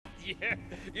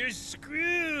You're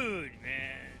screwed,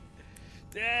 man.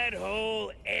 That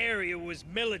whole area was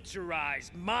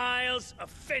militarized. Miles of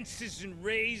fences and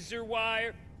razor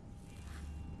wire.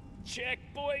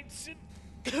 Checkpoints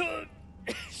and...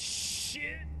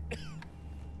 shit.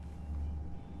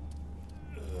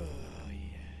 Oh,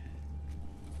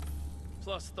 yeah.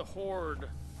 Plus the Horde.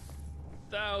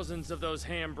 Thousands of those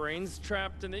ham-brains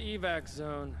trapped in the evac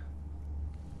zone.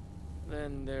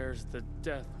 Then there's the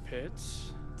death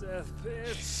pits. Death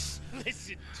pits?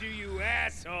 Listen to you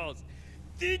assholes.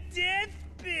 The death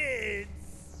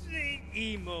pits!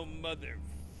 Emo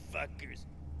motherfuckers.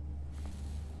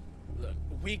 Look,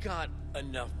 we got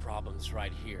enough problems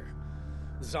right here.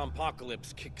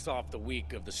 Zompocalypse kicks off the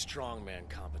week of the strongman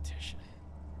competition.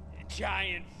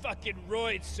 Giant fucking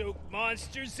roid-soaked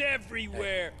monsters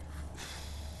everywhere.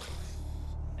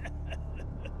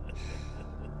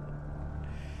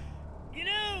 You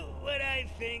know what I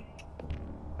think?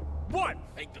 What?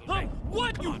 Huh?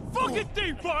 What you fucking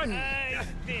think, bud? I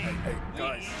think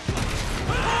guys.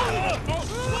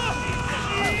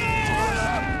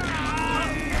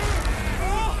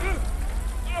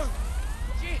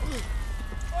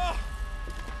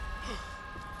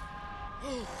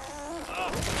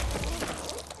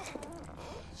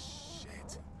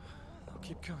 Shit. I'll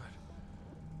keep coming.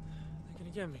 They're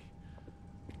gonna get me.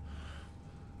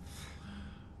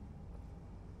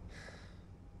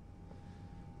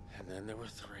 And then there were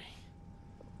three.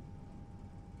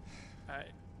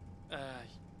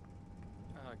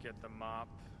 I'll get the mop.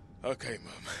 Okay,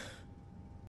 Mom.